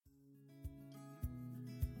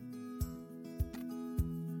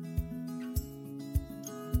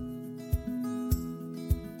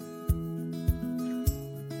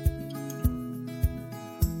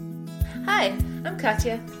I'm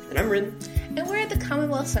Katya. And I'm Rin. And we're at the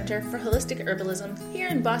Commonwealth Center for Holistic Herbalism here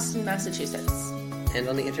in Boston, Massachusetts. And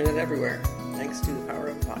on the internet everywhere, thanks to the power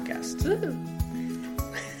of podcasts. Woo!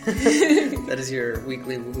 That is your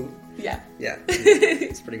weekly woo-hoo? Yeah. Yeah,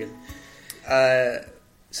 it's pretty good.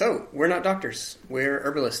 So, we're not doctors. We're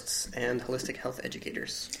herbalists and holistic health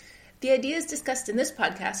educators. The ideas discussed in this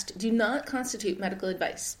podcast do not constitute medical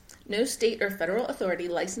advice. No state or federal authority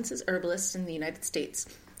licenses herbalists in the United States,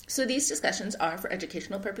 so these discussions are for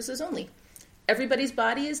educational purposes only. Everybody's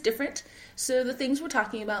body is different, so the things we're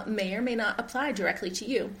talking about may or may not apply directly to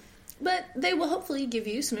you, but they will hopefully give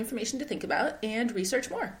you some information to think about and research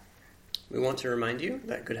more. We want to remind you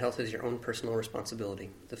that good health is your own personal responsibility.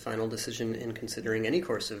 The final decision in considering any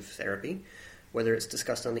course of therapy, whether it's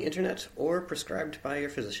discussed on the internet or prescribed by your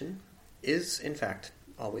physician, is, in fact,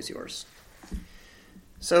 always yours.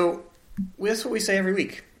 So, that's what we say every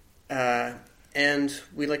week. And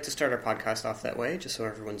we like to start our podcast off that way, just so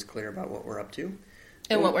everyone's clear about what we're up to.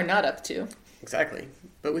 And what we're not up to. Exactly.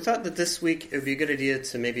 But we thought that this week it would be a good idea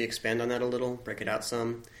to maybe expand on that a little, break it out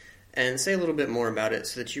some, and say a little bit more about it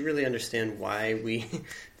so that you really understand why we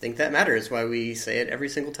think that matters, why we say it every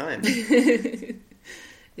single time.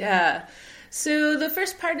 Yeah. So the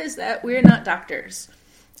first part is that we're not doctors.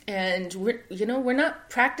 And we're not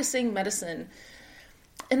practicing medicine.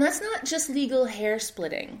 And that's not just legal hair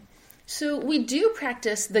splitting. So we do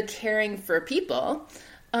practice the caring for people,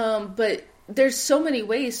 but there's so many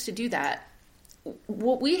ways to do that.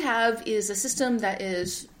 What we have is a system that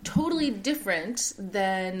is totally different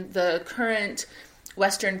than the current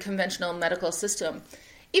Western conventional medical system.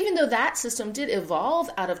 Even though that system did evolve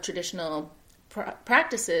out of traditional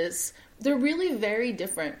practices, they're really very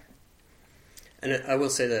different. And I will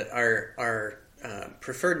say that our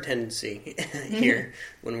preferred tendency here,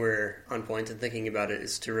 when we're on point and thinking about it,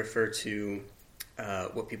 is to refer to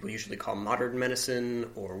what people usually call modern medicine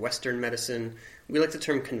or Western medicine. We like the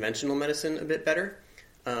term conventional medicine a bit better.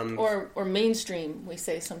 Or mainstream, we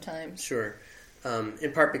say sometimes. Sure.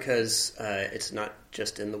 In part because it's not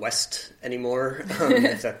just in the West anymore,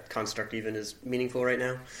 if that construct even is meaningful right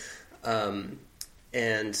now.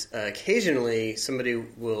 And occasionally somebody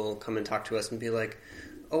will come and talk to us and be like,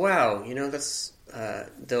 oh, wow, that's...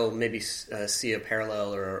 they'll maybe see a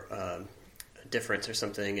parallel or a difference or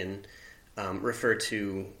something and refer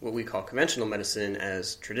to what we call conventional medicine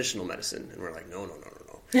as traditional medicine. And we're like, no.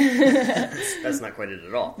 That's not quite it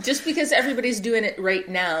at all. Just because everybody's doing it right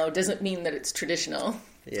now doesn't mean that it's traditional.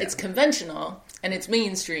 Yeah. It's conventional, and it's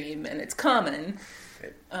mainstream, and it's common.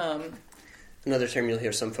 Right. Another term you'll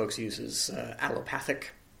hear some folks use is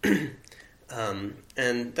allopathic.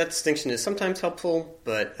 And that distinction is sometimes helpful,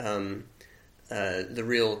 but the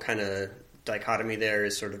real kind of dichotomy there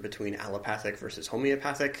is sort of between allopathic versus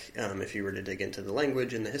homeopathic, if you were to dig into the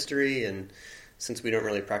language and the history. And since we don't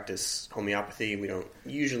really practice homeopathy, we don't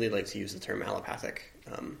usually like to use the term allopathic,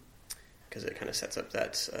 because it kind of sets up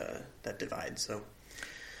that divide. So,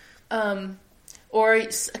 or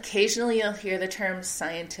occasionally you'll hear the term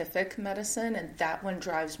scientific medicine, and that one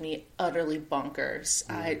drives me utterly bonkers.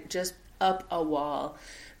 I just up a wall,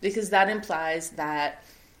 because that implies that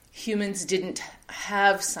humans didn't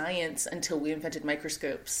have science until we invented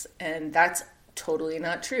microscopes, and that's totally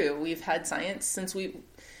not true. We've had science since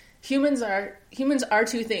humans are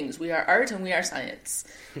two things. We are art and we are science.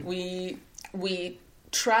 We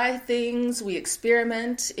try things, we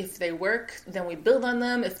experiment. If they work, then we build on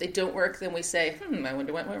them. If they don't work, then we say, I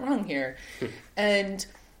wonder what went wrong here. And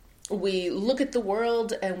we look at the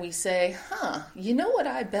world and we say, what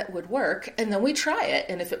I bet would work? And then we try it.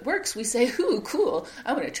 And if it works, we say, ooh, cool,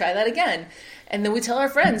 I want to try that again. And then we tell our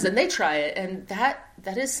friends and they try it. And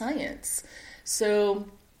that is science. So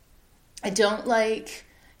I don't like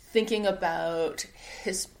thinking about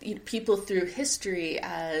people through history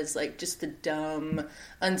as like just the dumb,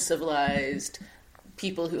 uncivilized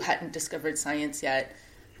people who hadn't discovered science yet.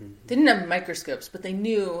 They didn't have microscopes, but they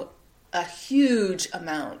knew a huge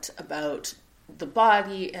amount about the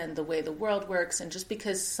body and the way the world works. And just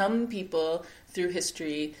because some people through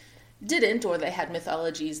history didn't, or they had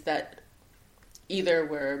mythologies that either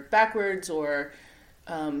were backwards or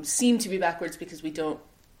seem to be backwards because we don't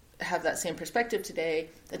have that same perspective today,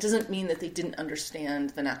 that doesn't mean that they didn't understand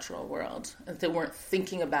the natural world, that they weren't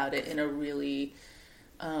thinking about it in a really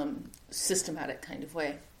systematic kind of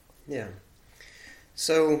way. Yeah.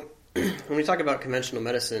 So when we talk about conventional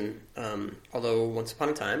medicine, although once upon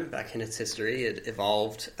a time, back in its history, it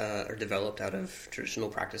evolved or developed out of traditional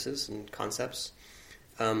practices and concepts,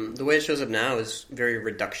 the way it shows up now is very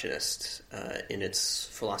reductionist in its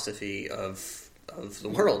philosophy of the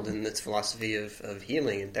world and its philosophy of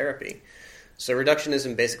healing and therapy. So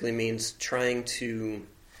reductionism basically means trying to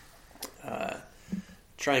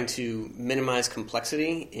minimize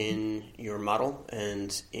complexity in your model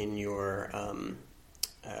and in your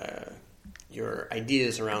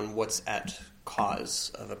ideas around what's at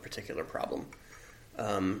cause of a particular problem.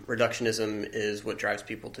 Reductionism is what drives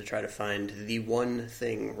people to try to find the one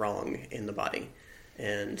thing wrong in the body,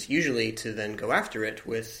 and usually to then go after it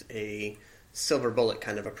with a silver bullet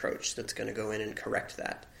kind of approach that's going to go in and correct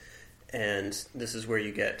that. And this is where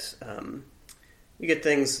you get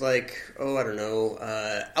things like,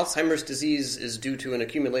 Alzheimer's disease is due to an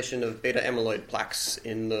accumulation of beta amyloid plaques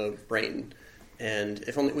in the brain, and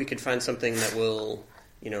if only we could find something that will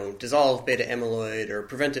dissolve beta amyloid or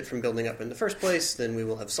prevent it from building up in the first place, then we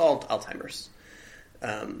will have solved Alzheimer's.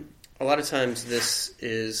 A lot of times this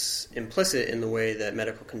is implicit in the way that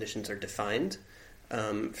medical conditions are defined.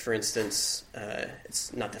 For instance,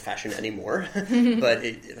 it's not the fashion anymore, but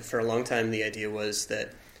for a long time the idea was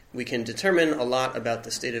that we can determine a lot about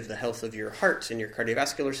the state of the health of your heart and your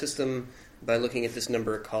cardiovascular system by looking at this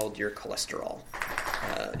number called your cholesterol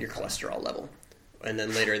level. And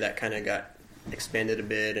then later that kind of got expanded a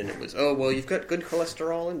bit, and it was, you've got good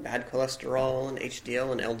cholesterol and bad cholesterol and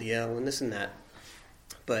HDL and LDL and this and that.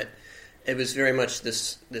 But it was very much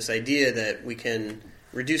this idea that we can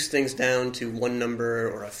reduce things down to one number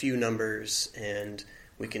or a few numbers, and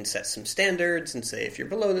we can set some standards and say, if you're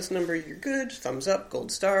below this number, you're good, thumbs up,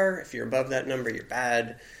 gold star. If you're above that number, you're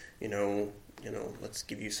bad. Let's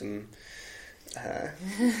give you some,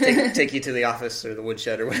 take you to the office or the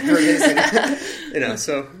woodshed or whatever it is.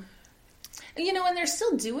 So. And they're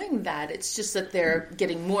still doing that. It's just that they're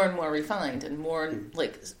getting more and more refined and more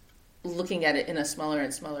looking at it in a smaller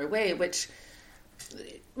and smaller way, which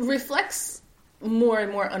reflects more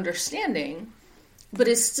and more understanding, but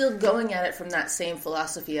is still going at it from that same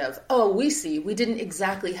philosophy of, we didn't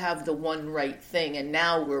exactly have the one right thing, and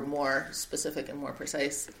now we're more specific and more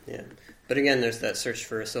precise. Yeah. But again, there's that search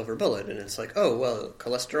for a silver bullet, and it's like,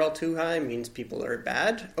 cholesterol too high means people are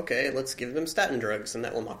bad. Okay, let's give them statin drugs, and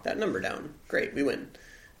that will knock that number down. Great, we win.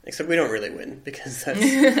 Except we don't really win, because that's,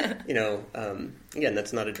 again,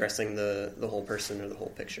 that's not addressing the whole person or the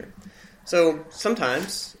whole picture. So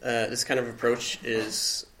sometimes this kind of approach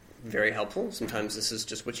is very helpful. Sometimes this is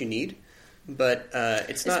just what you need, but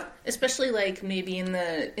it's not. Especially maybe in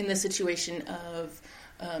the situation of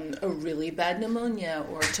a really bad pneumonia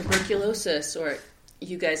or tuberculosis, or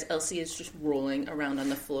you guys, Elsie is just rolling around on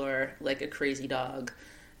the floor like a crazy dog,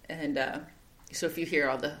 and so if you hear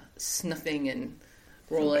all the snuffing and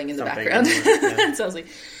rolling in the background, it's Elsie.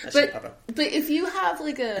 But if you have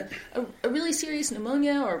a really serious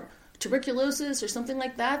pneumonia or tuberculosis or something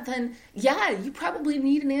like that, then you probably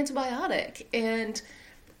need an antibiotic, and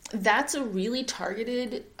that's a really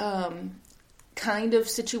targeted kind of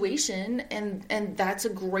situation, and that's a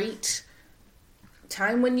great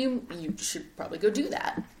time when you should probably go do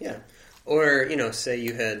that. Yeah. Or, say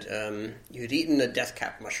you had eaten a death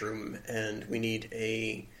cap mushroom, and we need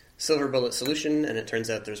a silver bullet solution, and it turns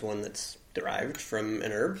out there's one that's derived from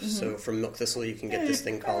an herb. Mm-hmm. So from milk thistle you can get this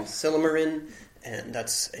thing called silymarin, and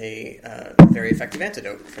that's a very effective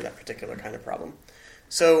antidote for that particular kind of problem.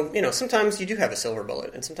 So, sometimes you do have a silver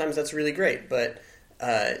bullet, and sometimes that's really great, but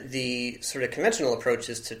the sort of conventional approach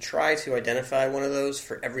is to try to identify one of those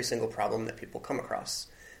for every single problem that people come across.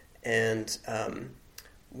 And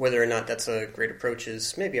whether or not that's a great approach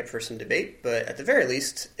is maybe up for some debate, but at the very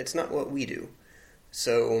least, it's not what we do.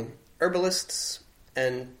 So herbalists,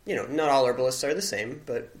 and not all herbalists are the same,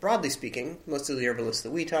 but broadly speaking, most of the herbalists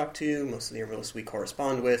that we talk to, most of the herbalists we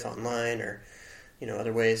correspond with online or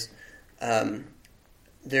other ways,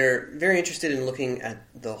 they're very interested in looking at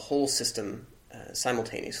the whole system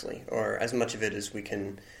simultaneously, or as much of it as we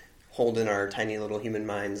can hold in our tiny little human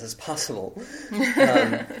minds as possible.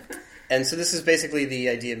 And so this is basically the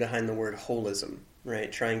idea behind the word holism,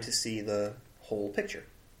 right? Trying to see the whole picture.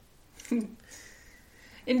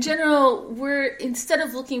 In general, instead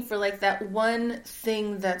of looking for that one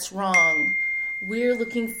thing that's wrong, we're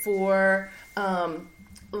looking for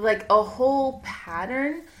a whole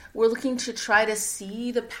pattern. We're looking to try to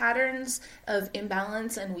see the patterns of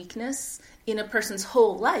imbalance and weakness in a person's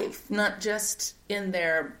whole life, not just in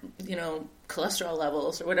their, cholesterol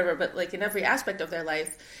levels or whatever, but in every aspect of their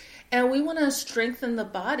life. And we want to strengthen the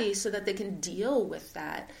body so that they can deal with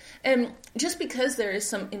that. And just because there is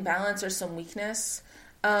some imbalance or some weakness,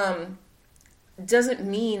 doesn't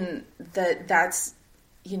mean that that's,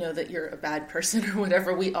 that you're a bad person or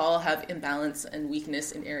whatever. We all have imbalance and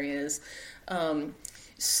weakness in areas.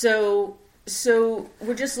 So So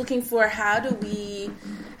we're just looking for how do we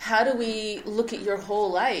look at your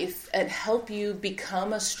whole life and help you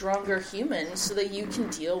become a stronger human so that you can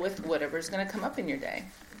deal with whatever's going to come up in your day.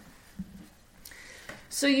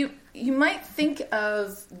 So you might think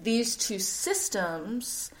of these two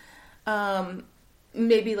systems,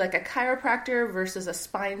 maybe like a chiropractor versus a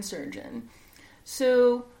spine surgeon.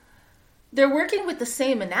 So they're working with the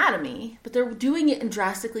same anatomy, but they're doing it in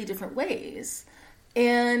drastically different ways.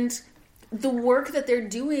 And the work that they're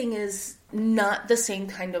doing is not the same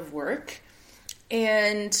kind of work.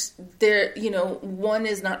 And they're, one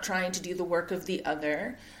is not trying to do the work of the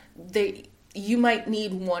other. You might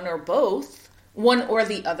need one or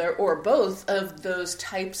the other, or both of those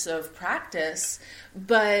types of practice,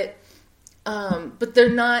 but they're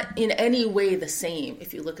not in any way the same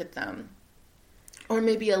if you look at them. Or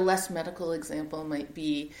maybe a less medical example might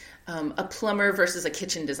be a plumber versus a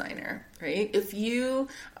kitchen designer, right? If you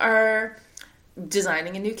are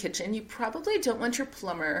designing a new kitchen, you probably don't want your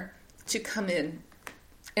plumber to come in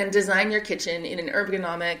and design your kitchen in an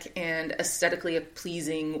ergonomic and aesthetically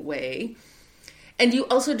pleasing way. And you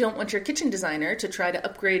also don't want your kitchen designer to try to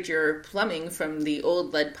upgrade your plumbing from the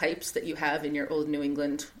old lead pipes that you have in your old New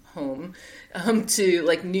England home to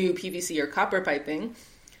like new PVC or copper piping.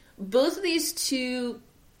 Both of these two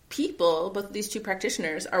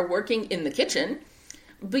practitioners are working in the kitchen,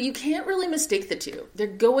 but you can't really mistake the two.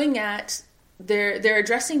 They're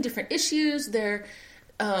addressing different issues.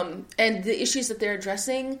 And the issues that they're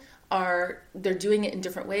addressing they're doing it in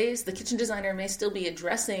different ways. The kitchen designer may still be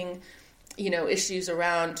addressing issues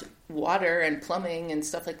around water and plumbing and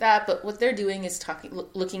stuff like that. But what they're doing is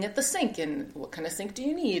looking at the sink and what kind of sink do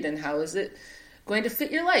you need and how is it going to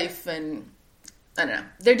fit your life? And I don't know.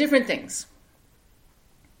 They're different things.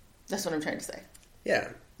 That's what I'm trying to say. Yeah.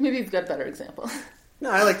 Maybe you've got a better example. No,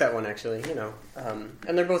 I like that one actually,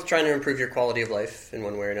 and they're both trying to improve your quality of life in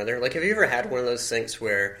one way or another. Like, have you ever had one of those sinks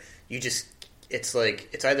where it's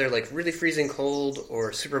either like really freezing cold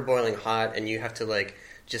or super boiling hot and you have to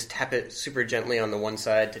just tap it super gently on the one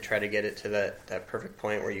side to try to get it to that perfect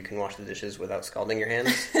point where you can wash the dishes without scalding your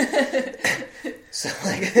hands. So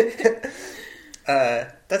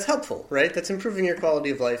that's helpful, right? That's improving your quality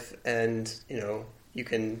of life, and you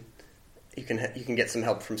can get some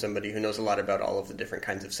help from somebody who knows a lot about all of the different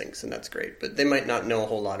kinds of sinks, and that's great. But they might not know a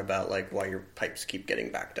whole lot about why your pipes keep getting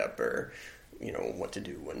backed up, or what to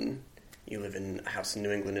do when you live in a house in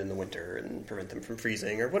New England in the winter and prevent them from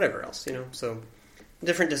freezing, or whatever else. So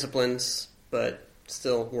different disciplines, but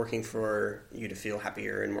still working for you to feel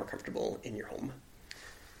happier and more comfortable in your home.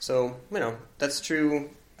 So that's true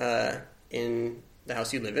in the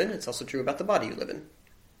house you live in. It's also true about the body you live in.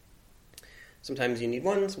 Sometimes you need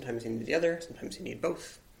one, sometimes you need the other, sometimes you need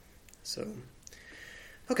both. So,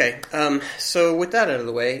 okay. So with that out of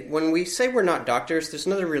the way, when we say we're not doctors, there's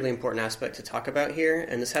another really important aspect to talk about here,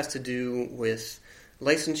 and this has to do with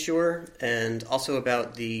licensure and also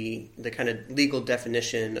about the kind of legal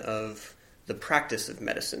definition of the practice of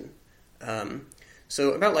medicine.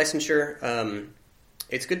 So about licensure,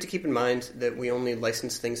 it's good to keep in mind that we only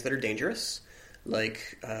license things that are dangerous,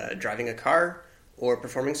 like driving a car or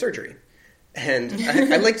performing surgery. And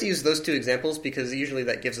I like to use those two examples because usually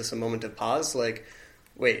that gives us a moment of pause, like,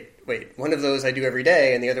 wait, one of those I do every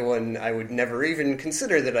day, and the other one I would never even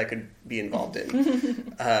consider that I could be involved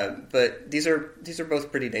in. But these are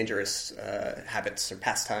both pretty dangerous habits or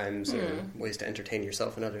pastimes or ways to entertain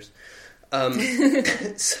yourself and others.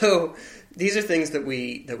 So these are things that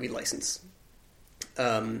we license.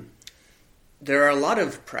 There are a lot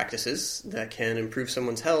of practices that can improve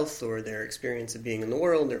someone's health or their experience of being in the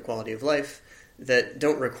world, their quality of life, that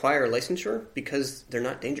don't require licensure because they're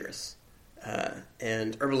not dangerous.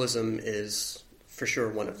 And herbalism is for sure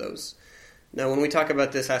one of those. Now, when we talk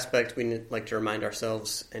about this aspect, we like to remind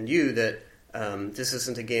ourselves and you that this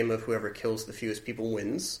isn't a game of whoever kills the fewest people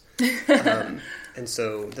wins. And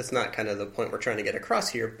so that's not kind of the point we're trying to get across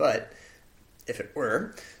here, but if it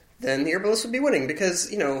were, then the herbalist would be winning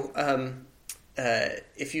because,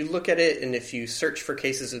 if you look at it and if you search for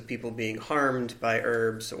cases of people being harmed by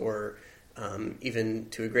herbs or even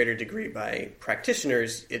to a greater degree by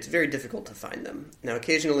practitioners, it's very difficult to find them. Now,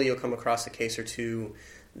 occasionally you'll come across a case or two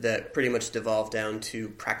that pretty much devolve down to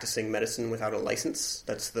practicing medicine without a license.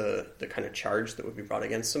 That's the kind of charge that would be brought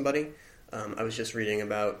against somebody. I was just reading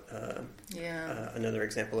about another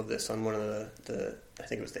example of this on one of the I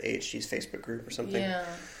think it was the AHG's Facebook group or something. Yeah.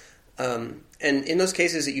 And in those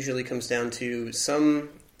cases, it usually comes down to some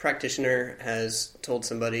practitioner has told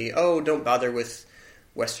somebody, "Oh, don't bother with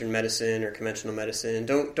Western medicine or conventional medicine.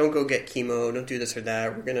 Don't go get chemo. Don't do this or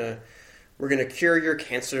that. We're we're going to cure your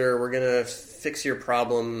cancer, we're going to fix your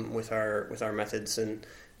problem with our methods, and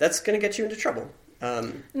that's going to get you into trouble.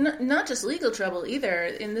 Not just legal trouble either.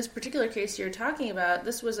 In this particular case you're talking about,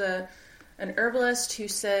 this was an herbalist who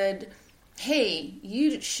said, hey,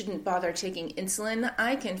 you shouldn't bother taking insulin.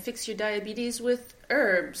 I can fix your diabetes with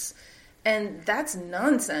herbs. And that's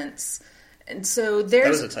nonsense. And so that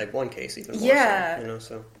was a type 1 case, even more. Yeah.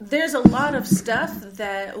 So. There's a lot of stuff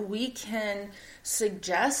that we can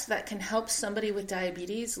suggest that can help somebody with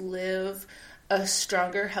diabetes live a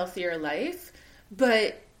stronger, healthier life.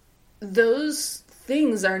 But those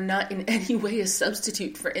things are not in any way a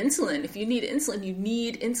substitute for insulin. If you need insulin, you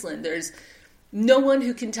need insulin. There's no one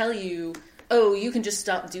who can tell you, oh, you can just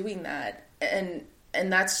stop doing that. And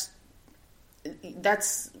that's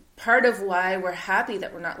part of why we're happy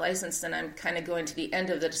that we're not licensed. And I'm kind of going to the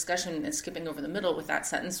end of the discussion and skipping over the middle with that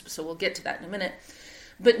sentence, so we'll get to that in a minute.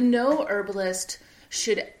 But no herbalist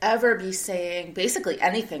should ever be saying basically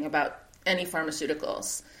anything about any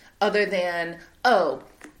pharmaceuticals other than, oh,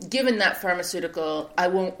 given that pharmaceutical, I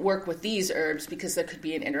won't work with these herbs because there could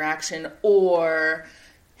be an interaction, or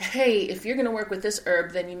hey, if you're going to work with this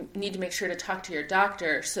herb, then you need to make sure to talk to your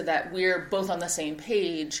doctor so that we're both on the same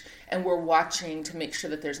page and we're watching to make sure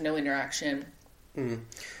that there's no interaction. Mm-hmm.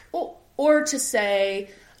 Or to say,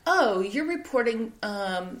 oh, you're reporting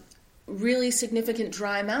really significant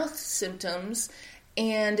dry mouth symptoms,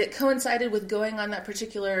 and it coincided with going on that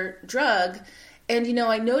particular drug. And,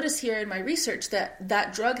 I notice here in my research that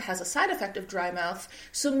that drug has a side effect of dry mouth.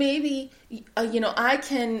 So maybe, I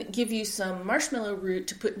can give you some marshmallow root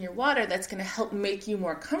to put in your water that's going to help make you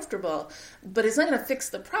more comfortable, but it's not going to fix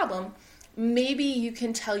the problem. Maybe you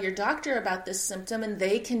can tell your doctor about this symptom and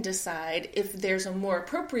they can decide if there's a more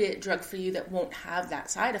appropriate drug for you that won't have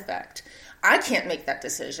that side effect. I can't make that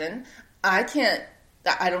decision. I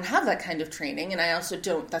don't have that kind of training, and I also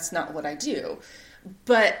that's not what I do.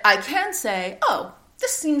 But I can say, oh,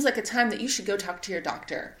 this seems like a time that you should go talk to your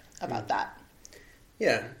doctor about that.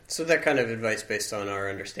 Yeah, so that kind of advice based on our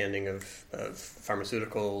understanding of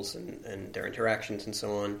pharmaceuticals and their interactions and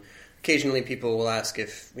so on. Occasionally people will ask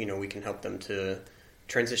if, we can help them to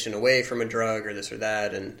transition away from a drug or this or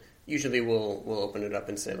that, and usually we'll open it up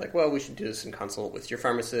and say, like, well, we should do this and consult with your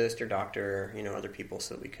pharmacist, your doctor, other people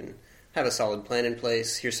so that we can have a solid plan in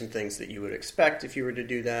place. Here's some things that you would expect if you were to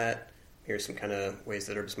do that. Here's some kind of ways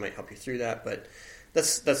that herbs might help you through that, but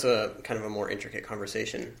that's a kind of a more intricate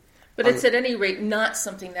conversation. But it's at any rate not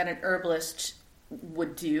something that an herbalist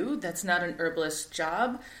would do. That's not an herbalist's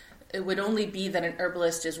job. It would only be that an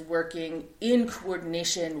herbalist is working in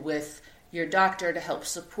coordination with your doctor to help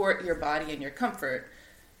support your body and your comfort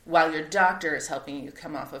while your doctor is helping you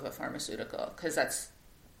come off of a pharmaceutical, because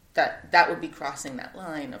that would be crossing that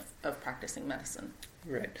line of practicing medicine.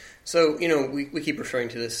 Right. So, we keep referring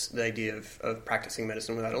to the idea of practicing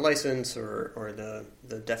medicine without a license or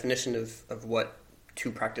the definition of what to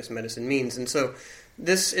practice medicine means. And so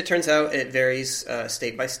it turns out it varies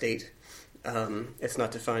state by state. It's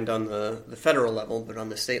not defined on the federal level, but on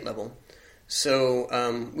the state level.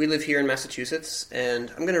 So we live here in Massachusetts, and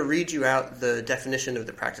I'm going to read you out the definition of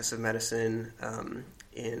the practice of medicine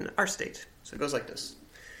in our state. So it goes like this.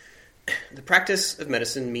 The practice of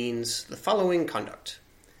medicine means the following conduct.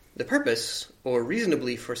 The purpose, or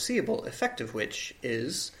reasonably foreseeable effect of which,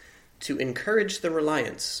 is to encourage the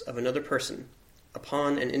reliance of another person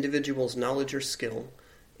upon an individual's knowledge or skill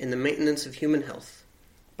in the maintenance of human health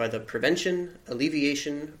by the prevention,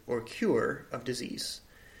 alleviation, or cure of disease,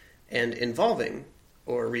 and involving,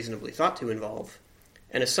 or reasonably thought to involve,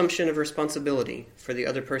 an assumption of responsibility for the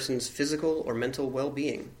other person's physical or mental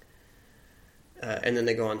well-being. And then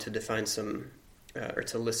they go on to define or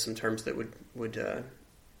to list some terms that would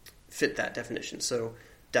fit that definition. So,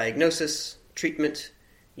 diagnosis, treatment,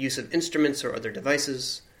 use of instruments or other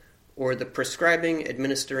devices, or the prescribing,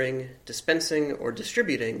 administering, dispensing, or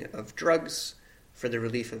distributing of drugs for the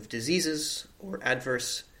relief of diseases or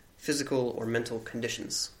adverse physical or mental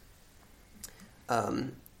conditions.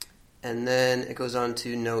 And then it goes on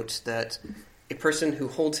to note that a person who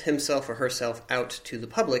holds himself or herself out to the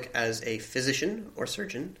public as a physician or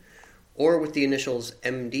surgeon, or with the initials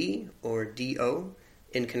MD or DO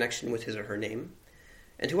in connection with his or her name,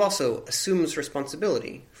 and who also assumes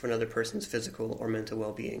responsibility for another person's physical or mental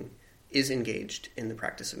well-being, is engaged in the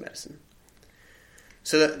practice of medicine.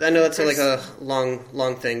 So I know that's like a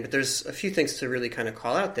long thing, but there's a few things to really kind of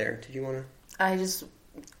call out there. Did you want to?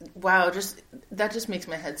 That just makes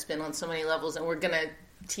my head spin on so many levels, and we're going to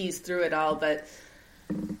tease through it all, but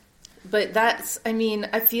But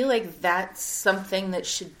I feel like that's something that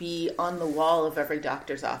should be on the wall of every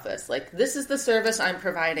doctor's office. Like, this is the service I'm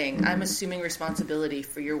providing. I'm assuming responsibility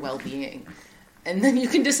for your well-being. And then you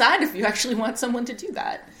can decide if you actually want someone to do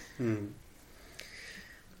that.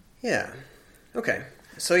 Yeah. Okay.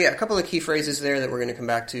 So yeah, a couple of key phrases there that we're going to come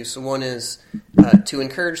back to. So one is to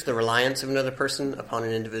encourage the reliance of another person upon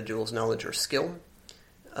an individual's knowledge or skill.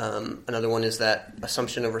 Another one is that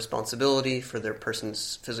assumption of responsibility for their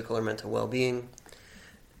person's physical or mental well-being.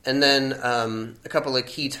 And then a couple of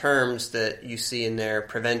key terms that you see in there: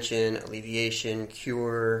 prevention, alleviation,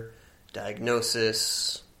 cure,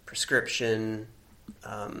 diagnosis, prescription,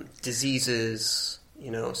 diseases,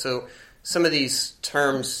 So some of these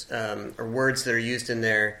terms or words that are used in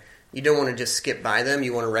there, you don't want to just skip by them.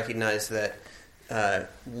 You want to recognize that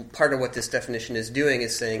part of what this definition is doing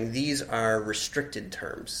is saying these are restricted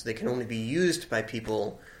terms. They can only be used by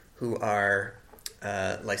people who are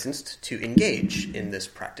licensed to engage in this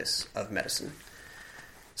practice of medicine.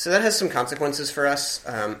 So that has some consequences for us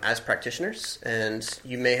as practitioners, and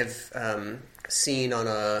you may have seen on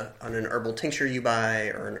an herbal tincture you buy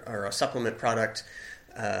or a supplement product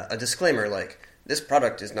a disclaimer like, this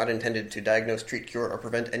product is not intended to diagnose, treat, cure, or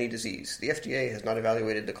prevent any disease. The FDA has not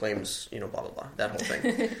evaluated the claims, blah, blah, blah, that whole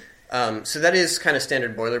thing. So that is kind of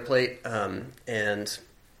standard boilerplate. And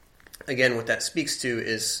again, what that speaks to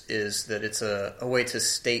is that it's a way to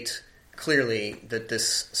state clearly that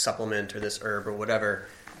this supplement or this herb or whatever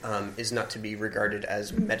is not to be regarded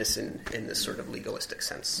as medicine in this sort of legalistic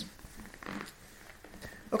sense.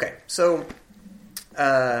 Okay, so...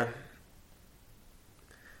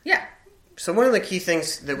 yeah. So one of the key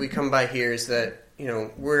things that we come by here is that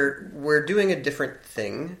we're doing a different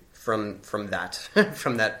thing from that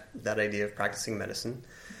from that idea of practicing medicine,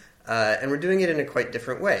 and we're doing it in a quite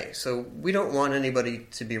different way. So we don't want anybody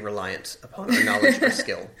to be reliant upon our knowledge or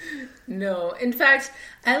skill. No, in fact,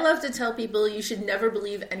 I love to tell people you should never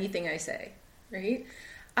believe anything I say. Right?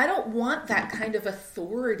 I don't want that kind of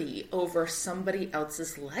authority over somebody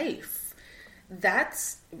else's life.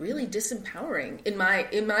 That's really disempowering in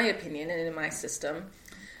my opinion and in my system.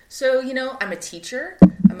 So, I'm a teacher,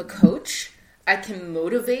 I'm a coach, I can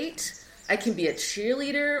motivate, I can be a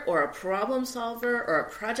cheerleader or a problem solver or a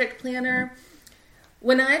project planner.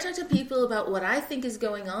 When I talk to people about what I think is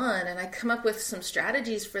going on and I come up with some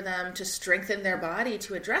strategies for them to strengthen their body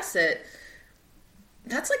to address it,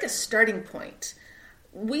 that's like a starting point.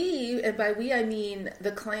 We, and by we I mean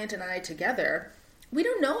the client and I together, we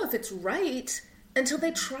don't know if it's right until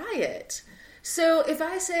they try it. So if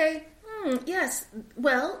I say, yes,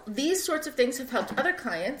 well, these sorts of things have helped other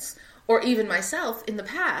clients or even myself in the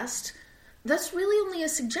past, that's really only a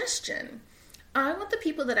suggestion. I want the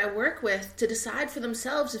people that I work with to decide for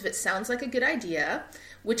themselves if it sounds like a good idea,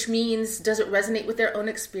 which means does it resonate with their own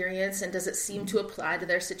experience and does it seem to apply to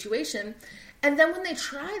their situation? And then when they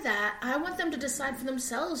try that, I want them to decide for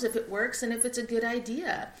themselves if it works and if it's a good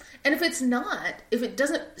idea. And if it's not, if it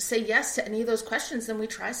doesn't say yes to any of those questions, then we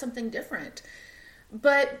try something different.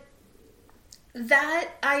 But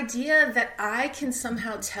that idea that I can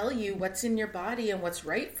somehow tell you what's in your body and what's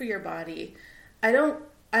right for your body, I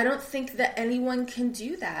don't think that anyone can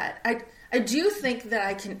do that. I do think that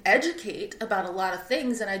I can educate about a lot of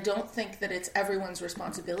things, and I don't think that it's everyone's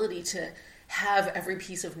responsibility to have every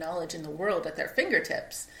piece of knowledge in the world at their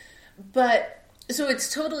fingertips. But so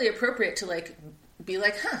it's totally appropriate to be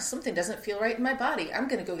like, something doesn't feel right in my body. I'm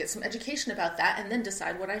going to go get some education about that and then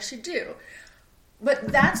decide what I should do.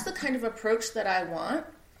 But that's the kind of approach that I want.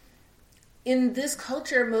 In this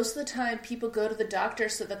culture, most of the time people go to the doctor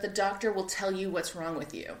so that the doctor will tell you what's wrong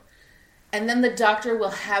with you. And then the doctor will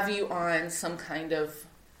have you on some kind of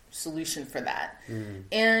solution for that. Mm.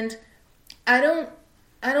 And I don't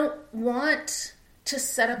want to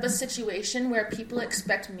set up a situation where people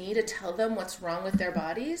expect me to tell them what's wrong with their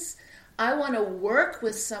bodies. I want to work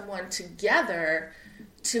with someone together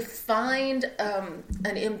to find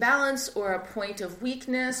an imbalance or a point of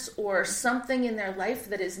weakness or something in their life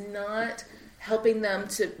that is not helping them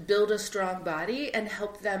to build a strong body and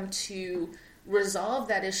help them to resolve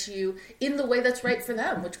that issue in the way that's right for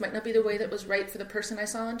them, which might not be the way that was right for the person I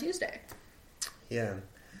saw on Tuesday. Yeah.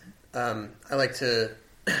 I like to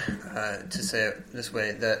say it this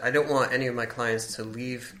way, that I don't want any of my clients to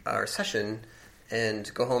leave our session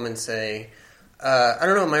and go home and say, I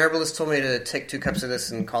don't know, my herbalist told me to take 2 cups of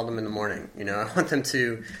this and call them in the morning. I want them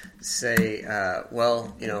to say,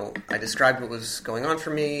 I described what was going on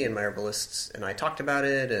for me, and my herbalist and I talked about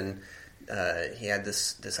it, and he had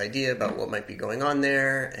this idea about what might be going on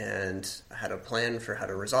there and had a plan for how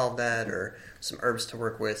to resolve that, or some herbs to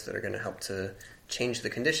work with that are going to help to change the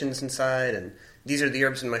conditions inside, and these are the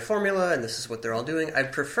herbs in my formula, and this is what they're all doing.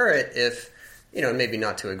 I'd prefer it if, maybe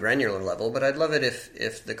not to a granular level, but I'd love it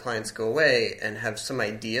if the clients go away and have some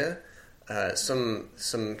idea, some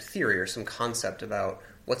theory or some concept about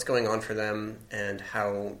what's going on for them and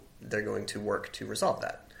how they're going to work to resolve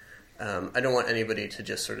that. I don't want anybody to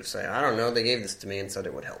just sort of say, I don't know, they gave this to me and said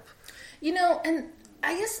it would help. And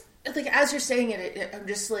I guess, as you're saying it, I'm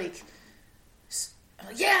just like,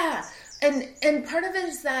 yeah. And part of it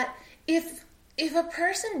is that if a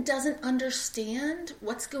person doesn't understand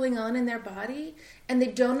what's going on in their body and they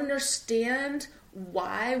don't understand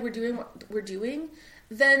why we're doing what we're doing,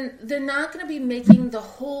 then they're not going to be making the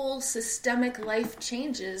whole systemic life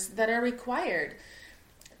changes that are required.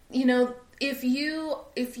 If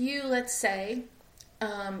you let's say,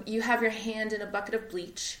 you have your hand in a bucket of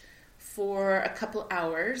bleach for a couple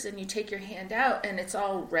hours and you take your hand out and it's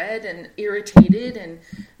all red and irritated and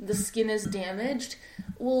the skin is damaged,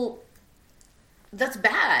 well, that's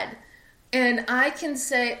bad. And I can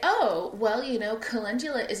say,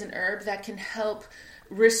 calendula is an herb that can help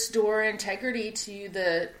restore integrity to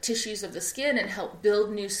the tissues of the skin and help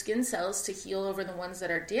build new skin cells to heal over the ones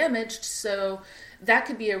that are damaged. So that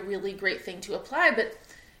could be a really great thing to apply. But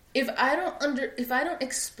if I don't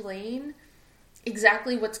explain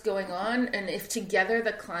exactly what's going on, and if together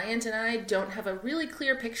the client and I don't have a really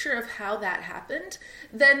clear picture of how that happened,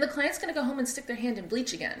 then the client's going to go home and stick their hand in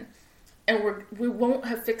bleach again, and we won't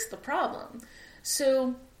have fixed the problem.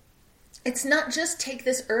 So it's not just take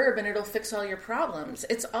this herb and it'll fix all your problems.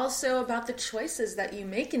 It's also about the choices that you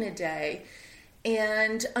make in a day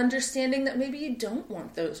and understanding that maybe you don't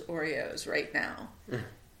want those Oreos right now.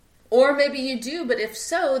 Or maybe you do, but if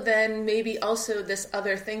so, then maybe also this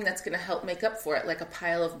other thing that's going to help make up for it, like a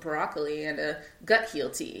pile of broccoli and a gut heal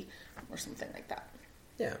tea or something like that.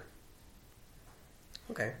 Yeah.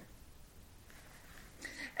 Okay.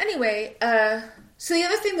 Anyway, so the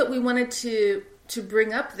other thing that we wanted to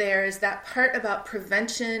bring up there is that part about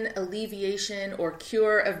prevention, alleviation, or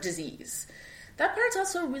cure of disease. That part's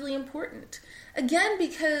also really important. Again,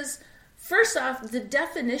 because first off, the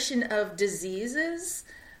definition of diseases,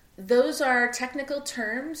 those are technical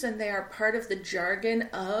terms and they are part of the jargon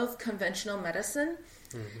of conventional medicine.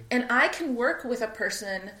 Mm-hmm. And I can work with a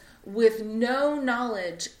person with no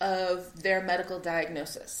knowledge of their medical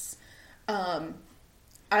diagnosis. I'm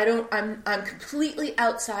completely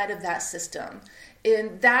outside of that system.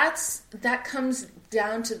 And that comes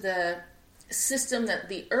down to the system that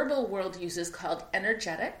the herbal world uses called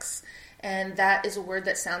energetics. And that is a word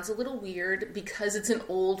that sounds a little weird because it's an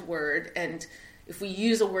old word, and if we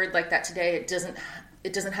use a word like that today, it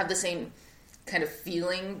doesn't have the same kind of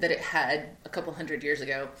feeling that it had a couple hundred years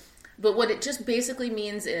ago. But what it just basically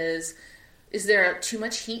means is there too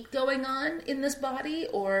much heat going on in this body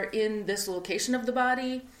or in this location of the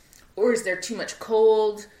body? Or is there too much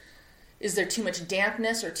cold? Is there too much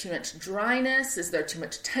dampness or too much dryness? Is there too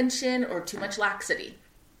much tension or too much laxity?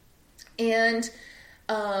 And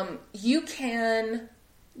you can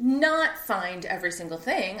not find every single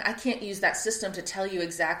thing. I can't use that system to tell you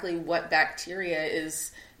exactly what bacteria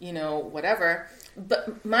is, whatever.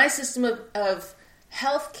 But my system of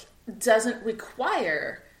health doesn't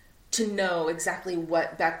require to know exactly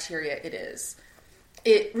what bacteria it is.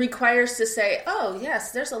 It requires to say, oh,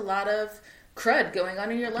 yes, there's a lot of crud going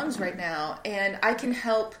on in your lungs right now, and I can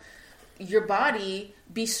help your body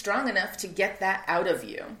be strong enough to get that out of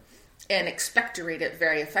you and expectorate it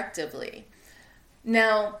very effectively.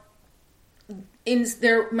 Now,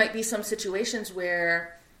 there might be some situations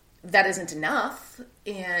where that isn't enough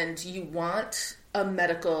and you want a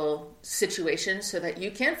medical situation so that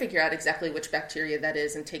you can figure out exactly which bacteria that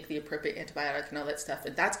is and take the appropriate antibiotic and all that stuff.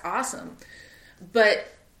 And that's awesome. But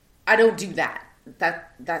I don't do that.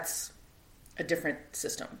 That's a different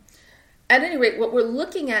system. At any rate, what we're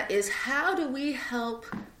looking at is how do we help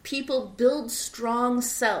people build strong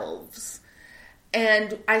selves?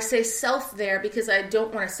 And I say self there because I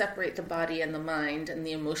don't want to separate the body and the mind and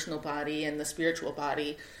the emotional body and the spiritual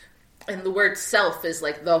body. And the word self is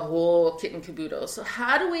like the whole kit and caboodle. So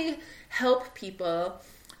how do we help people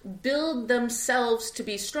build themselves to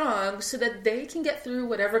be strong so that they can get through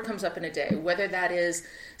whatever comes up in a day, whether that is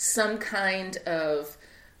some kind of,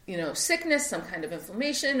 sickness, some kind of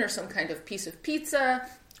inflammation, or some kind of piece of pizza,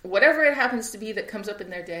 whatever it happens to be that comes up in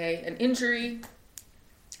their day, an injury.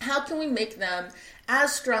 How can we make them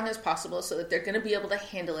as strong as possible so that they're going to be able to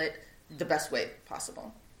handle it the best way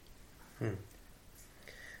possible?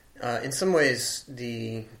 In some ways,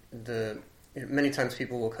 the many times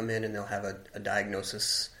people will come in and they'll have a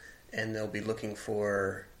diagnosis, and they'll be looking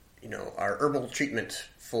for, our herbal treatment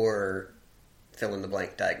for fill in the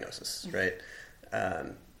blank diagnosis, right?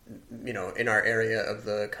 In our area of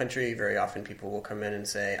the country, very often people will come in and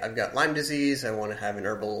say, "I've got Lyme disease. I want to have an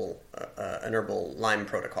herbal Lyme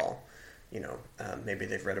protocol." Maybe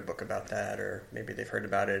they've read a book about that, or maybe they've heard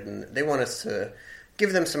about it, and they want us to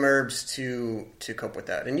give them some herbs to cope with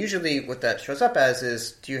that. And usually, what that shows up as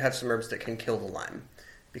is, "Do you have some herbs that can kill the Lyme?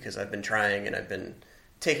 Because I've been trying and I've been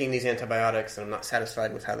taking these antibiotics, and I'm not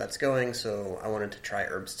satisfied with how that's going. So I wanted to try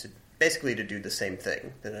herbs to do the same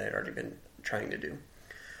thing that I had already been trying to do."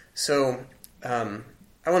 So I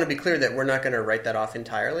want to be clear that we're not going to write that off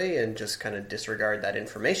entirely and just kind of disregard that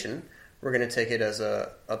information. We're going to take it as a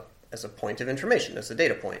point of information, as a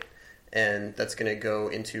data point, and that's going to go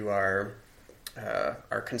into our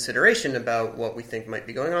consideration about what we think might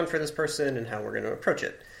be going on for this person and how we're going to approach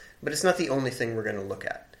it. But it's not the only thing we're going to look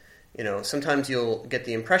at. Sometimes you'll get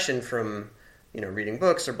the impression from reading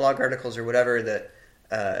books or blog articles or whatever that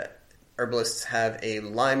herbalists have a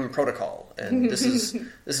Lyme protocol, and this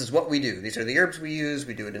is what we do. These are the herbs we use.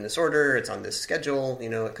 We do it in this order. It's on this schedule.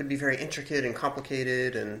 It could be very intricate and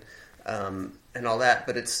complicated and all that,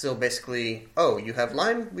 but it's still basically, oh, you have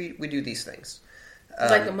Lyme. We do these things.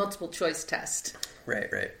 Like a multiple choice test.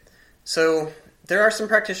 Right. So there are some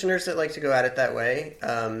practitioners that like to go at it that way,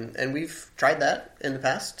 and we've tried that in the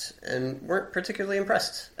past and weren't particularly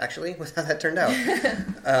impressed, actually, with how that turned out.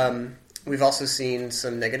 We've also seen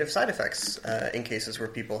some negative side effects in cases where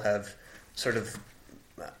people have sort of,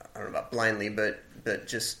 I don't know about blindly, but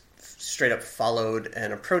just straight up followed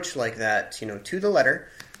an approach like that, to the letter,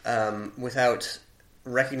 without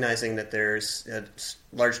recognizing that there's a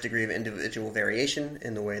large degree of individual variation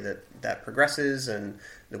in the way that progresses and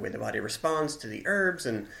the way the body responds to the herbs,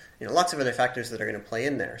 and lots of other factors that are going to play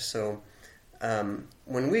in there. So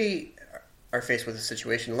when we are faced with a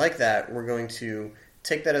situation like that, we're going to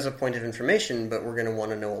take that as a point of information, but we're going to want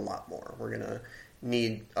to know a lot more. We're going to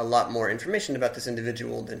need a lot more information about this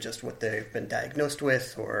individual than just what they've been diagnosed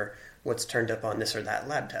with or what's turned up on this or that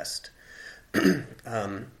lab test.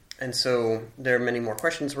 And so there are many more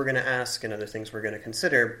questions we're going to ask and other things we're going to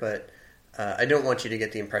consider, but I don't want you to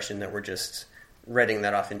get the impression that we're just writing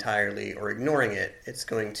that off entirely or ignoring it. It's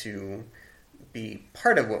going to be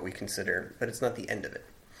part of what we consider, but it's not the end of it.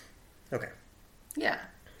 Okay. Yeah.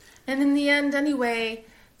 And in the end, anyway,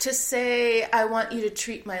 to say, "I want you to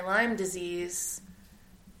treat my Lyme disease,"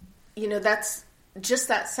 that's just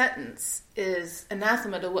that sentence is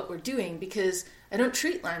anathema to what we're doing, because I don't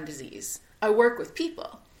treat Lyme disease. I work with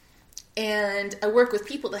people. And I work with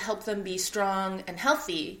people to help them be strong and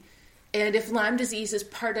healthy. And if Lyme disease is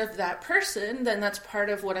part of that person, then that's part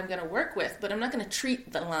of what I'm going to work with. But I'm not going to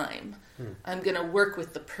treat the Lyme. I'm going to work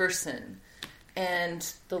with the person. And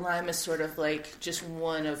the Lyme is sort of like just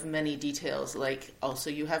one of many details. Like, also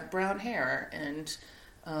you have brown hair and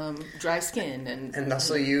dry skin. And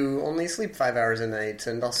also you only sleep 5 hours a night.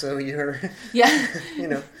 And also you're, Yeah.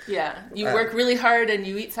 Yeah. You work really hard and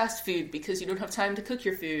you eat fast food because you don't have time to cook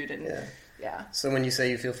your food. And yeah. So when you say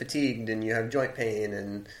you feel fatigued and you have joint pain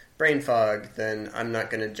and brain fog, then I'm not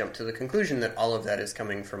going to jump to the conclusion that all of that is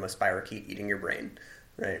coming from a spirochete eating your brain.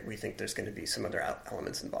 Right, we think there's going to be some other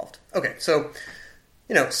elements involved. Okay, so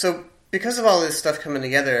because of all this stuff coming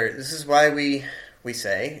together, this is why we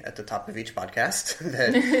say at the top of each podcast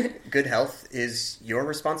that good health is your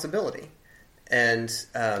responsibility. And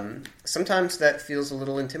sometimes that feels a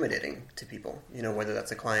little intimidating to people, whether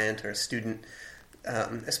that's a client or a student,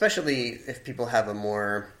 especially if people have a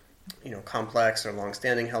more, complex or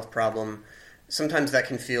long-standing health problem. Sometimes that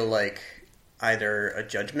can feel like either a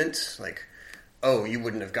judgment, like, oh, you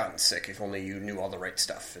wouldn't have gotten sick if only you knew all the right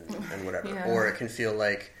stuff and whatever. Yeah. Or it can feel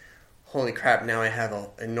like, holy crap, now I have an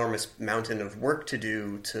enormous mountain of work to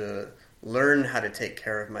do to learn how to take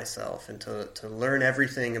care of myself and to learn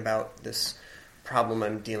everything about this problem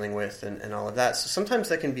I'm dealing with and all of that. So sometimes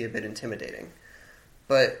that can be a bit intimidating.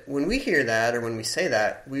 But when we hear that or when we say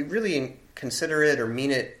that, we really consider it or mean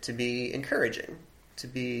it to be encouraging, to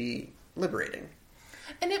be liberating.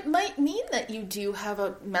 And it might mean that you do have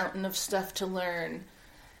a mountain of stuff to learn.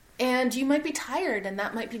 And you might be tired, and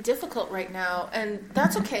that might be difficult right now. And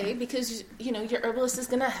that's okay, because, your herbalist is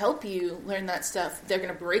going to help you learn that stuff. They're going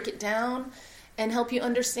to break it down and help you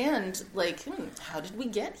understand, like, how did we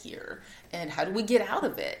get here? And how do we get out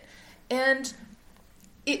of it? And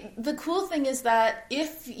the cool thing is that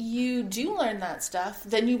if you do learn that stuff,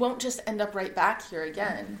 then you won't just end up right back here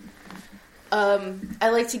again. I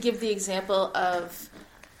like to give the example of,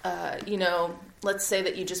 let's say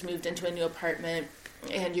that you just moved into a new apartment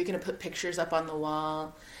and you're going to put pictures up on the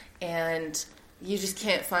wall and you just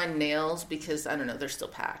can't find nails because, I don't know, they're still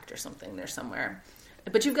packed or something. They're somewhere.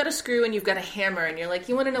 But you've got a screw and you've got a hammer, and you're like,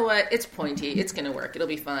 you want to know what? It's pointy. It's going to work. It'll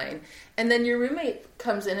be fine. And then your roommate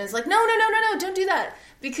comes in and is like, no, don't do that.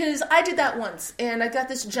 Because I did that once, and I got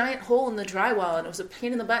this giant hole in the drywall, and it was a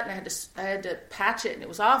pain in the butt, and I had to patch it, and it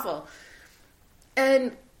was awful.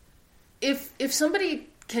 And if somebody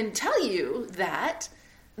can tell you that,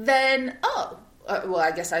 then, well,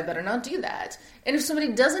 I guess I better not do that. And if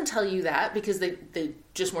somebody doesn't tell you that because they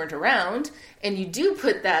just weren't around, and you do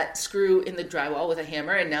put that screw in the drywall with a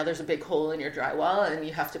hammer, and now there's a big hole in your drywall, and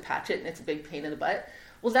you have to patch it, and it's a big pain in the butt,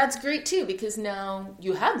 well, that's great too, because now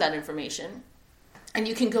you have that information, and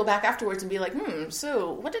you can go back afterwards and be like,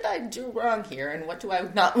 so what did I do wrong here, and what do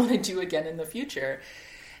I not want to do again in the future?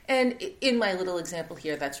 And in my little example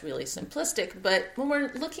here, that's really simplistic, but when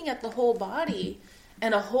we're looking at the whole body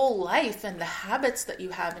and a whole life and the habits that you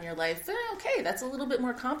have in your life, okay, that's a little bit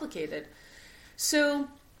more complicated. So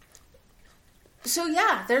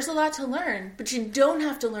yeah, there's a lot to learn, but you don't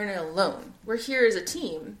have to learn it alone. We're here as a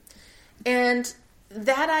team. And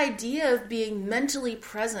that idea of being mentally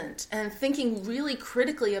present and thinking really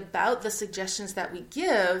critically about the suggestions that we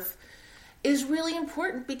give is really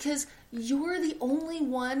important, because you're the only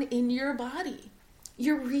one in your body.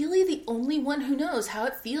 You're really the only one who knows how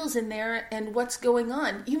it feels in there and what's going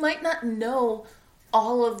on. You might not know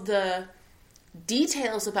all of the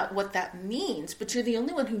details about what that means, but you're the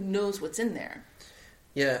only one who knows what's in there.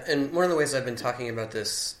 Yeah, and one of the ways I've been talking about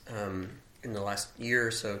this in the last year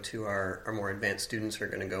or so to our more advanced students who are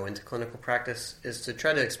going to go into clinical practice is to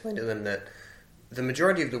try to explain to them that the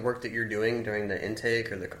majority of the work that you're doing during the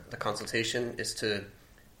intake or the consultation is to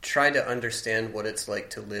try to understand what it's like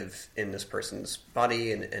to live in this person's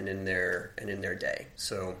body and in their day.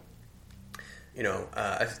 So,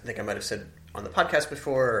 I think I might have said on the podcast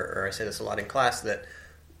before, or I say this a lot in class, that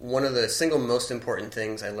one of the single most important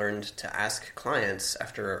things I learned to ask clients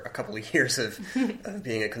after a couple of years of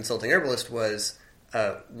being a consulting herbalist was,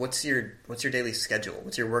 what's your daily schedule?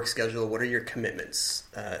 What's your work schedule? What are your commitments?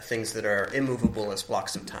 Things that are immovable as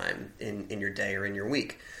blocks of time in your day or in your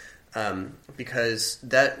week. Because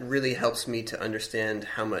that really helps me to understand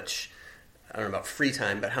how much, I don't know about free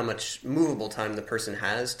time, but how much movable time the person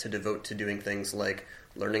has to devote to doing things like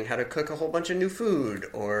learning how to cook a whole bunch of new food,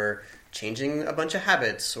 or changing a bunch of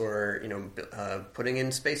habits, or putting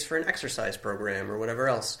in space for an exercise program or whatever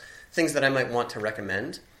else. Things that I might want to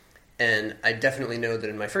recommend. And I definitely know that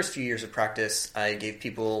in my first few years of practice, I gave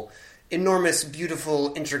people enormous,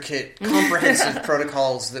 beautiful, intricate, comprehensive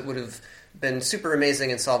protocols that would have been super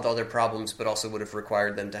amazing and solved all their problems, but also would have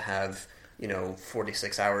required them to have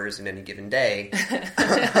 46 hours in any given day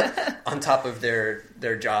on top of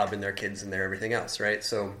their job and their kids and their everything else, right?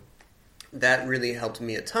 So that really helped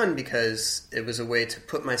me a ton, because it was a way to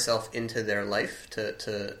put myself into their life,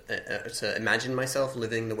 to imagine myself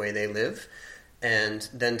living the way they live, and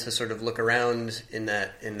then to sort of look around in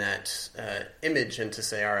that image and to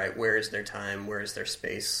say, all right, where is their time? Where is their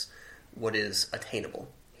space? What is attainable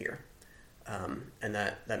here? And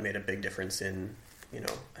that made a big difference in,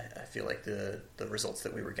 I feel like the results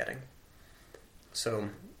that we were getting. So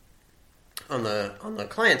on the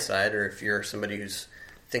client side, or if you're somebody who's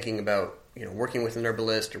thinking about, working with an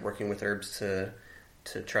herbalist or working with herbs to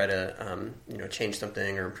try to, change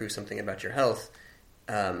something or improve something about your health,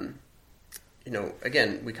 again,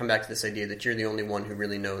 we come back to this idea that you're the only one who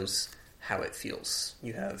really knows how it feels.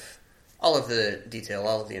 You have all of the detail,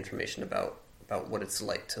 all of the information about what it's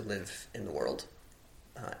like to live in the world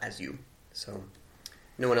as you. So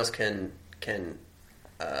no one else can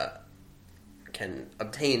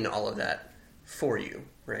obtain all of that for you,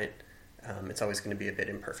 right? It's always going to be a bit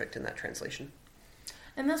imperfect in that translation.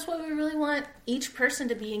 And that's why we really want each person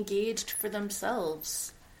to be engaged for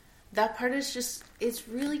themselves. That part is it's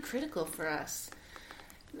really critical for us.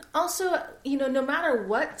 Also, no matter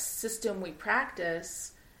what system we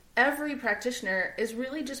practice, every practitioner is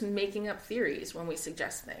really just making up theories when we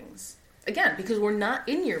suggest things. Again, because we're not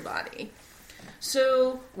in your body.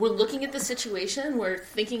 So we're looking at the situation, we're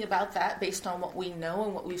thinking about that based on what we know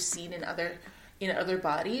and what we've seen in other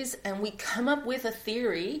bodies, and we come up with a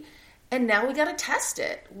theory, and now we got to test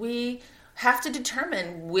it. We have to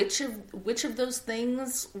determine which of those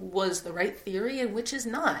things was the right theory and which is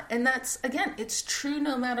not. And that's, again, it's true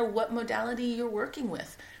no matter what modality you're working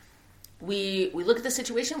with. We look at the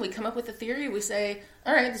situation, we come up with a theory, we say,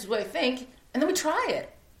 all right, this is what I think, and then we try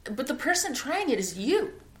it. But the person trying it is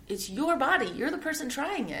you. It's your body. You're the person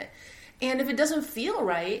trying it. And if it doesn't feel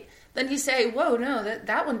right, then you say, whoa, no,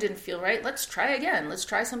 that one didn't feel right. Let's try again. Let's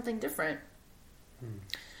try something different.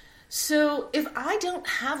 So if I don't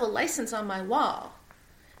have a license on my wall,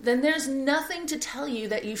 then there's nothing to tell you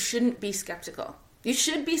that you shouldn't be skeptical. You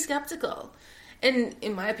should be skeptical. And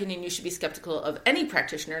in my opinion, you should be skeptical of any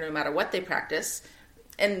practitioner, no matter what they practice.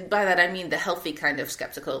 And by that, I mean the healthy kind of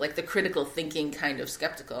skeptical, like the critical thinking kind of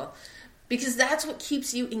skeptical. Because that's what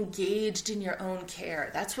keeps you engaged in your own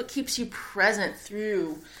care. That's what keeps you present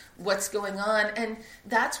through what's going on. And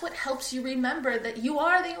that's what helps you remember that you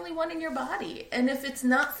are the only one in your body. And if it's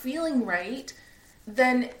not feeling right,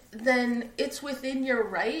 then it's within your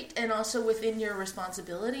right and also within your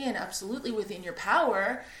responsibility and absolutely within your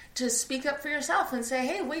power to speak up for yourself and say,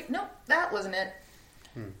 hey, wait, no, that wasn't it.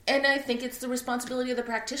 And I think it's the responsibility of the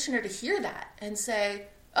practitioner to hear that and say,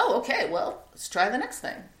 oh, okay, well, let's try the next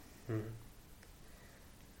thing.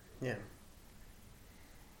 Yeah.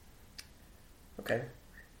 Okay.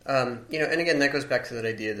 And again, that goes back to that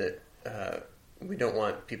idea that we don't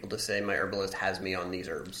want people to say, my herbalist has me on these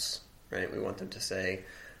herbs, right? We want them to say,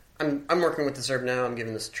 I'm working with this herb now, I'm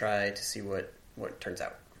giving this a try to see what turns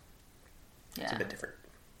out. Yeah. It's a bit different.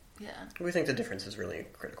 Yeah. We think the difference is really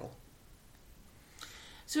critical.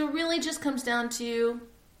 So it really just comes down to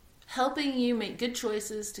helping you make good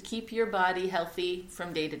choices to keep your body healthy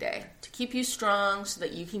from day to day, to keep you strong so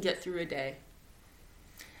that you can get through a day.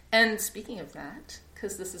 And speaking of that,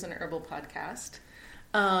 because this is an herbal podcast,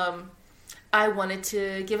 I wanted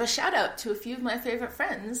to give a shout out to a few of my favorite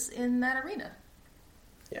friends in that arena.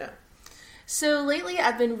 Yeah. So lately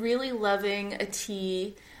I've been really loving a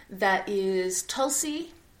tea that is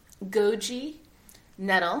tulsi, goji,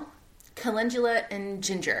 nettle, calendula, and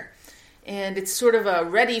ginger. And it's sort of a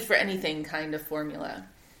ready-for-anything kind of formula.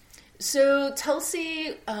 So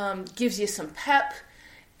Tulsi gives you some pep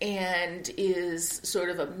and is sort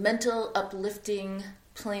of a mental uplifting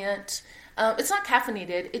plant. It's not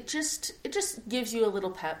caffeinated. It just gives you a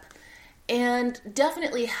little pep and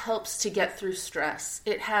definitely helps to get through stress.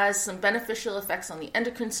 It has some beneficial effects on the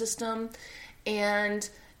endocrine system and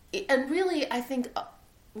really, I think,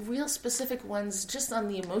 real specific ones just on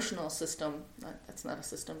the emotional system. That's not a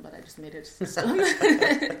system, but I just made it a system.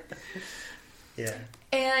 Yeah.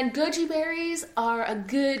 And goji berries are a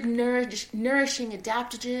good nourishing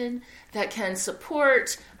adaptogen that can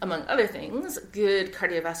support, among other things, good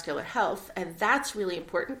cardiovascular health. And that's really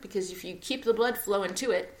important because if you keep the blood flowing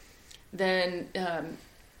to it, then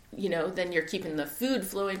then you're keeping the food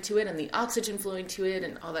flowing to it and the oxygen flowing to it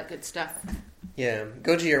and all that good stuff. Yeah,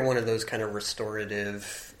 goji are one of those kind of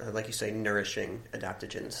restorative, like you say, nourishing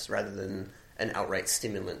adaptogens rather than an outright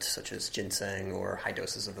stimulant such as ginseng or high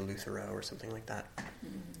doses of Eleuthero or something like that.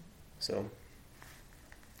 So,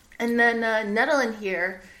 and then nettle in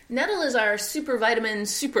here. Nettle is our super vitamin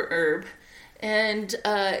super herb. And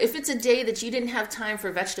if it's a day that you didn't have time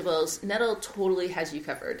for vegetables, nettle totally has you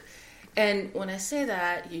covered. And when I say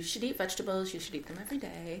that, you should eat vegetables, you should eat them every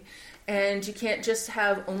day. And you can't just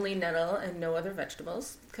have only nettle and no other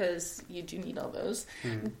vegetables, because you do need all those.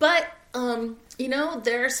 But,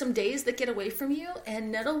 there are some days that get away from you,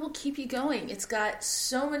 and nettle will keep you going. It's got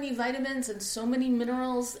so many vitamins and so many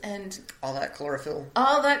minerals and... All that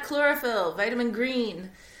chlorophyll, vitamin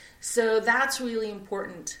green. So that's really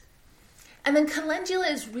important. And then calendula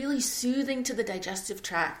is really soothing to the digestive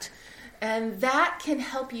tract. And that can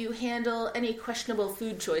help you handle any questionable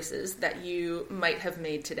food choices that you might have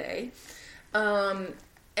made today.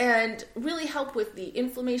 And really help with the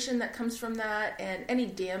inflammation that comes from that and any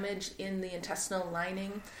damage in the intestinal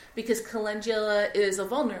lining, because calendula is a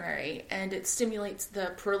vulnerary and it stimulates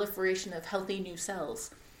the proliferation of healthy new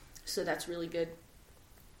cells. So that's really good.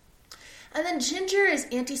 And then ginger is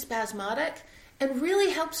antispasmodic and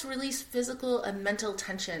really helps release physical and mental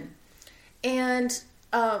tension. And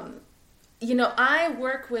I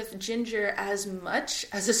work with ginger as much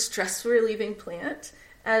as a stress-relieving plant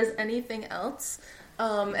as anything else.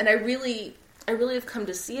 And I really have come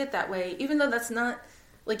to see it that way, even though that's not,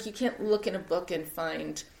 like, you can't look in a book and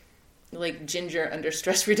find, like, ginger under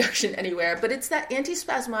stress reduction anywhere. But it's that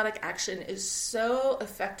antispasmodic action is so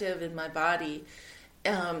effective in my body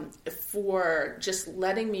for just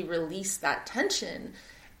letting me release that tension.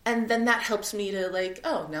 And then that helps me to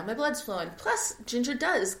now my blood's flowing. Plus, ginger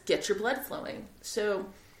does get your blood flowing. So,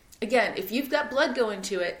 again, if you've got blood going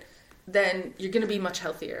to it, then you're going to be much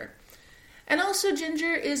healthier. And also,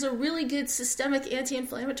 ginger is a really good systemic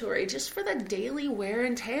anti-inflammatory just for the daily wear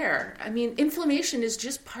and tear. I mean, inflammation is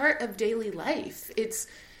just part of daily life. It's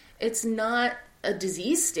not a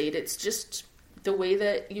disease state. It's just the way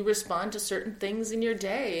that you respond to certain things in your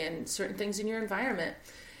day and certain things in your environment.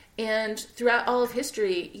 And throughout all of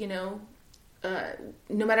history, no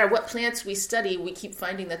matter what plants we study, we keep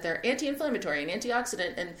finding that they're anti-inflammatory and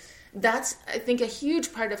antioxidant. And that's, I think, a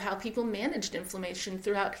huge part of how people managed inflammation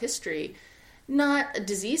throughout history. not a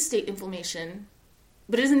disease state inflammation,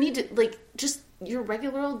 but it doesn't need to, like, just your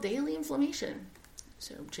regular old daily inflammation.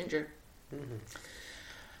 So, ginger. Mm-hmm.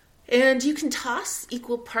 And you can toss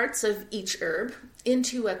equal parts of each herb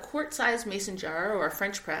into a quart-sized mason jar or a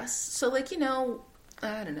French press. So, like, I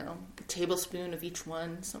don't know, a tablespoon of each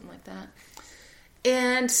one, something like that.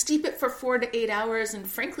 And steep it for 4 to 8 hours. And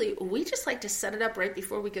frankly, we just like to set it up right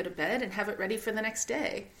before we go to bed and have it ready for the next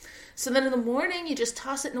day. So then in the morning, you just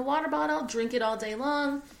toss it in a water bottle, drink it all day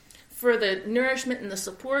long for the nourishment and the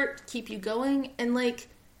support, keep you going. And like,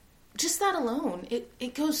 just that alone,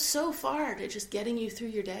 it goes so far to just getting you through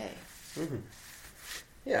your day. Mm-hmm.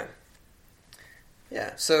 Yeah.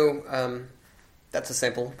 Yeah. So that's a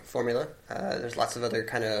sample formula. There's lots of other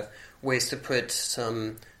kind of ways to put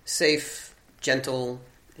some safe, gentle,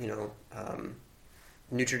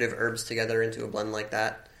 nutritive herbs together into a blend like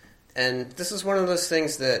that. And this is one of those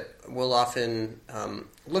things that we'll often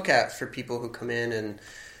look at for people who come in and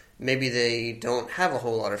maybe they don't have a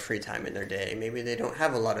whole lot of free time in their day. Maybe they don't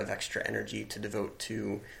have a lot of extra energy to devote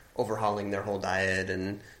to overhauling their whole diet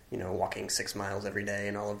and, walking 6 miles every day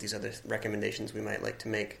and all of these other recommendations we might like to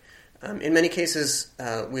make. In many cases,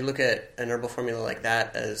 we look at an herbal formula like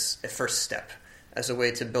that as a first step, as a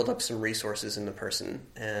way to build up some resources in the person.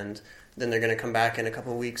 And then they're going to come back in a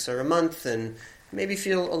couple of weeks or a month and maybe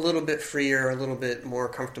feel a little bit freer, a little bit more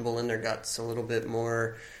comfortable in their guts, a little bit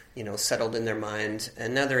more, settled in their mind.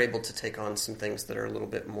 And now they're able to take on some things that are a little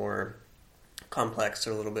bit more complex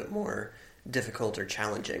or a little bit more difficult or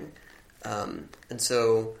challenging. And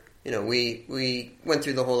so, we went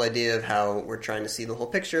through the whole idea of how we're trying to see the whole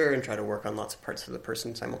picture and try to work on lots of parts of the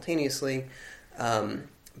person simultaneously.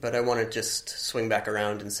 But I want to just swing back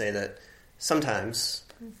around and say that sometimes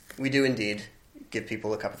we do indeed give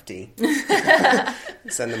people a cup of tea,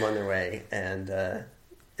 send them on their way, and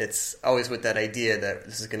it's always with that idea that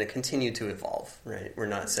this is going to continue to evolve, right? We're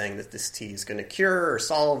not saying that this tea is going to cure or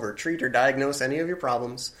solve or treat or diagnose any of your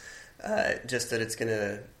problems, just that it's going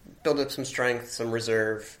to build up some strength, some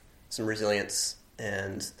reserve, some resilience,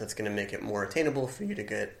 and that's going to make it more attainable for you to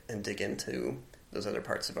get and dig into those other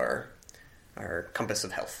parts of our compass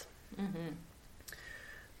of health. Mm-hmm.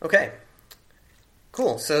 Okay.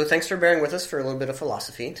 Cool. So thanks for bearing with us for a little bit of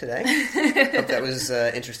philosophy today. Hope that was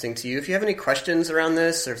interesting to you. If you have any questions around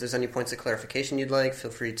this, or if there's any points of clarification you'd like, feel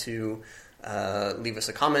free to leave us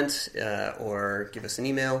a comment or give us an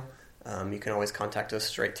email. You can always contact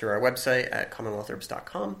us right through our website at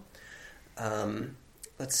commonwealthherbs.com.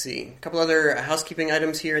 Let's see. A couple other housekeeping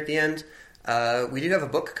items here at the end. We do have a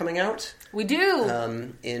book coming out. We do.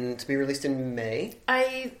 To be released in May.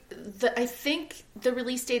 I think the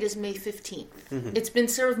release date is May 15th. Mm-hmm. It's been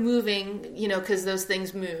sort of moving, because those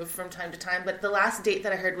things move from time to time. But the last date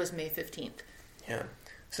that I heard was May 15th. Yeah.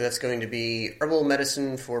 So that's going to be Herbal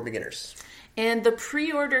Medicine for Beginners. And the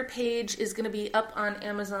pre-order page is going to be up on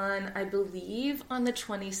Amazon, I believe, on the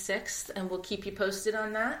 26th. And we'll keep you posted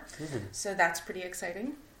on that. Mm-hmm. So that's pretty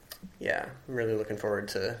exciting. Yeah. I'm really looking forward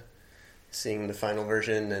to seeing the final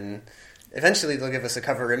version, and eventually they'll give us a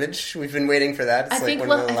cover image. We've been waiting for that. It's I think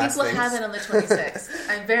we'll have it on the 26th.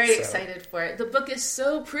 I'm very excited for it. The book is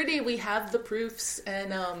so pretty. We have the proofs,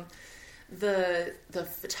 and the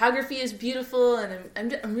photography is beautiful,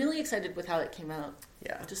 and I'm really excited with how it came out.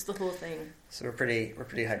 Yeah, just the whole thing. So we're pretty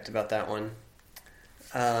hyped about that one.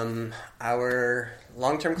 Our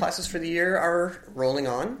long-term classes for the year are rolling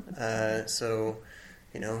on. So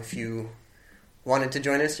if you wanted to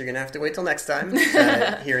join us, you're going to have to wait till next time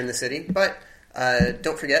here in the city. But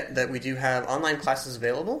don't forget that we do have online classes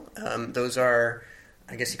available. Those are,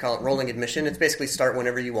 I guess you call it rolling admission. It's basically start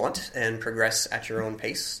whenever you want and progress at your own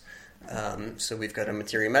pace. So we've got a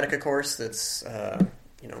Materia Medica course that's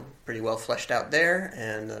pretty well fleshed out there,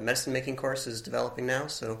 and the medicine making course is developing now.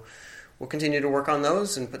 So we'll continue to work on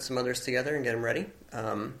those and put some others together and get them ready.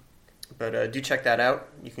 But do check that out.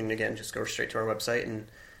 You can, again, just go straight to our website and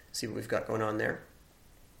see what we've got going on there.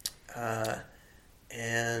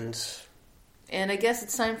 And I guess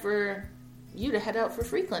it's time for you to head out for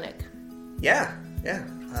Free Clinic. Yeah.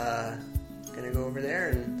 Gonna go over there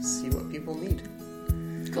and see what people need.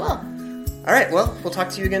 Cool. All right, well, we'll talk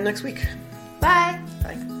to you again next week.